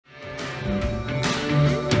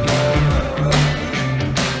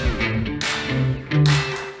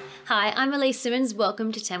I'm Aleyce Simmonds.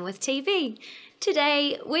 Welcome to Tamworth TV.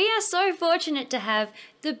 Today, we are so fortunate to have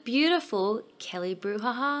the beautiful Kelly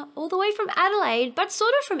Brouhaha, all the way from Adelaide, but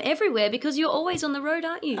sort of from everywhere because you're always on the road,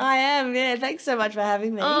 aren't you? I am, yeah. Thanks so much for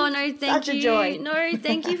having me. Oh, no, thank you. Such a joy. No,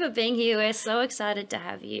 thank you for being here. We're so excited to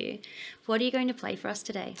have you. What are you going to play for us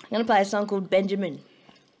today? I'm going to play a song called Benjamin.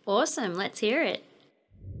 Awesome. Let's hear it.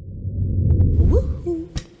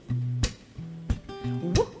 Woo-hoo.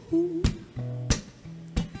 Woo-hoo.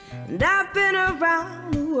 And I've been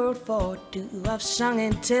around the world for two. I've sung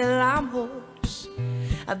until I'm hoarse.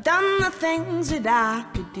 I've done the things that I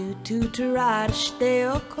could do to try to stay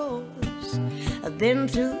a course. I've been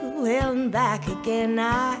through hell and back again.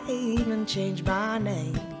 I even changed my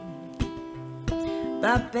name.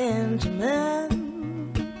 By Benjamin.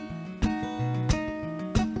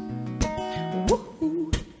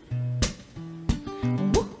 Woo-hoo.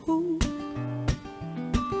 Woo-hoo.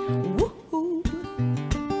 Woo-hoo.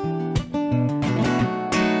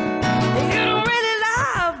 You don't really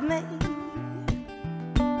love me.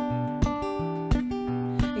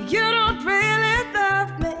 You don't really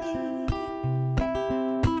love me.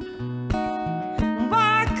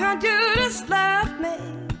 Why can't you just love me?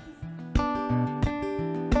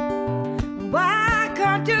 Why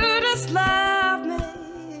can't you just love me?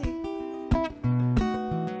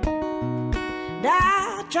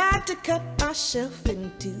 I tried to cut myself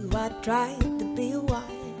in two. I tried to be a wife.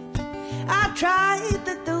 I tried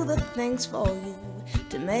to do the things for you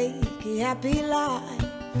to make a happy life.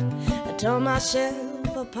 I tore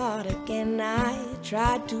myself apart again. I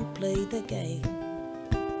tried to play the game.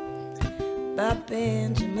 By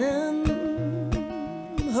Benjamin.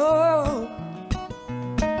 Oh.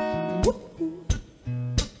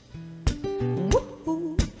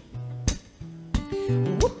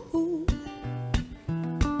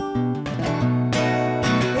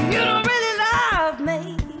 You don't really love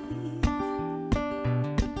me.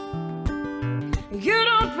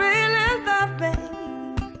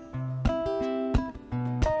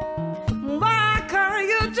 Why can't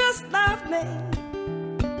you just love me?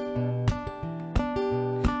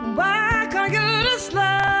 Why can't you just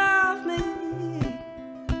love me?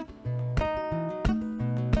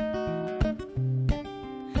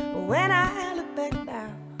 When I look back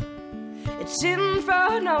now, it's in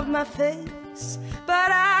front of my face,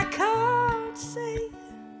 but I can't say,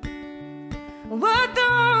 what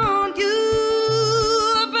don't you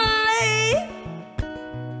believe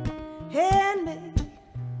in me?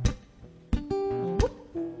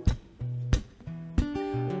 Woo-hoo.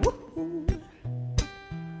 Woo-hoo.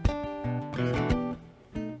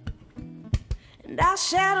 And I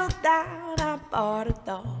settled down, I bought a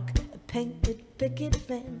dog, a painted picket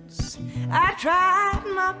fence. I tried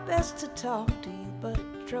my best to talk to you, but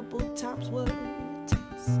troubled times were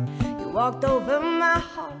intense. You walked over my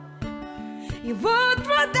heart, you would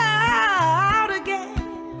run out again.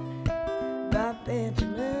 By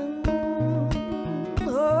Benjamin.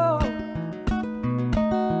 Oh.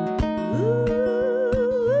 Ooh.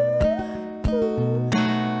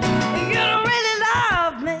 You don't really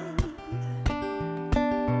love me.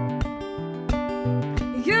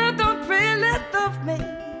 You don't really love me.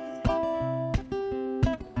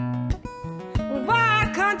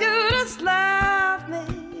 Why can't you just love me?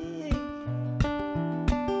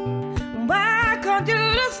 Why can't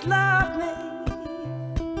you just love me?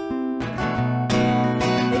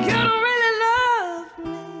 You don't really love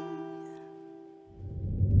me.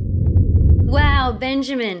 Wow,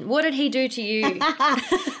 Benjamin, what did he do to you?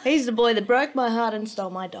 He's the boy that broke my heart and stole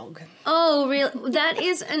my dog. Oh, really? That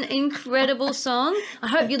is an incredible song. I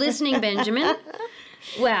hope you're listening, Benjamin.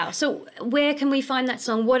 Wow. So where can we find that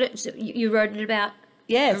song? You wrote it about?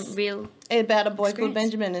 Yes. A real about a boy experience. called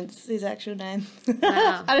Benjamin. It's his actual name.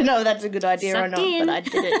 Wow. I don't know if that's a good idea or Sucked not, in. but I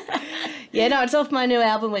did it. Yeah, no, it's off my new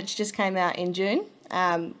album, which just came out in June,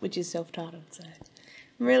 which is self-titled. So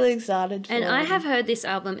I'm really excited for And it. I have heard this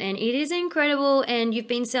album, and it is incredible, and you've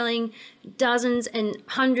been selling dozens and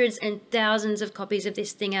hundreds and thousands of copies of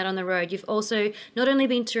this thing out on the road. You've also not only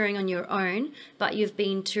been touring on your own, but you've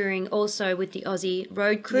been touring also with the Aussie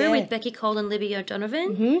road crew, Yeah. with Becky Cole and Libby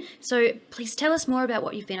O'Donovan. So please tell us more about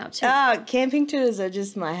what you've been up to. Camping tours are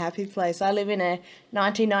just my happy place. I live in a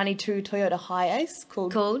 1992 Toyota Hiace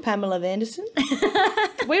called Pamela Vanderson.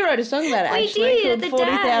 We wrote a song about it, We actually, did, called the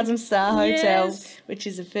 40,000 Star Hotel, Yes. which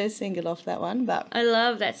is the first single off that one. But I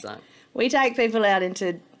love that song. we take people out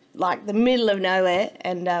into, like, the middle of nowhere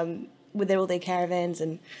and with all their caravans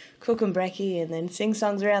and cook and brekkie and then sing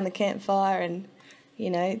songs around the campfire and you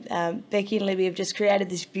know, Becky and Libby have just created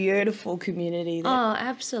this beautiful community. Oh,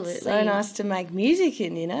 absolutely. So nice to make music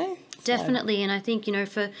in, you know. Definitely, and I think, you know,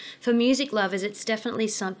 for music lovers, it's definitely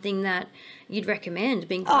something that you'd recommend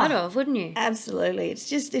being part of, wouldn't you? Absolutely. It's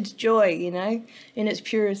joy, you know, in its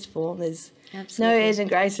purest form. There's Absolutely. no airs and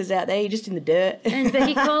graces out there. You're just in the dirt. And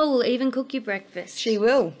Becky Cole will even cook you breakfast. She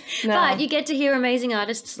will. No. But you get to hear amazing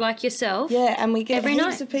artists like yourself. Yeah, and we get every heaps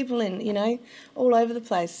night of people in, you know, all over the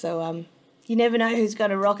place. So you never know who's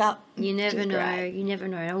going to rock up. You never know. Great. You never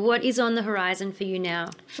know. What is on the horizon for you now?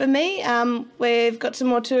 For me, we've got some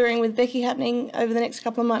more touring with Becky happening over the next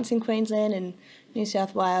couple of months in Queensland and New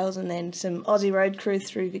South Wales, and then some Aussie road crew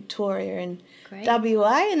through Victoria and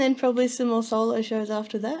WA, and then probably some more solo shows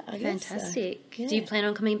after that, I guess. Fantastic. So, yeah. Do you plan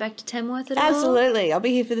on coming back to Tamworth at all? Absolutely. I'll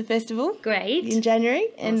be here for the festival. Great. In January,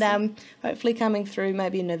 Awesome. and hopefully coming through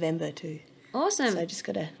maybe in November too. Awesome. So just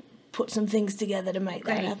got to put some things together to make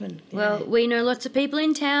that happen. Yeah. Well, we know lots of people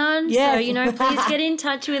in town, Yes. so, you know, please get in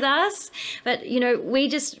touch with us. But, you know, we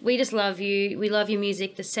just love you. We love your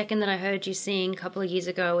music. The second that I heard you sing a couple of years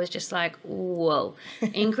ago was just like, whoa,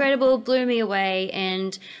 incredible, blew me away,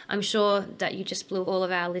 and I'm sure that you just blew all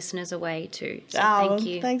of our listeners away too. So thank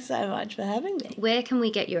you. Thanks so much for having me. Where can we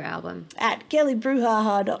get your album? At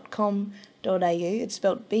kellybrouhaha.com.au. It's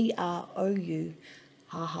spelled B-R-O-U,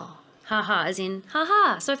 haha. Haha, as in,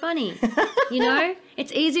 haha, so funny. You know,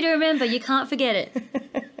 it's easy to remember. You can't forget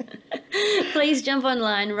it. Please jump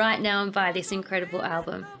online right now and buy this incredible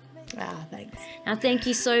album. Thanks. Now, thank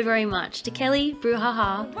you so very much to Kelly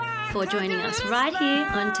Brouhaha for joining us right here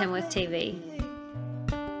on Tamworth TV.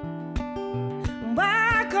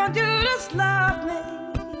 Why can't you just love me?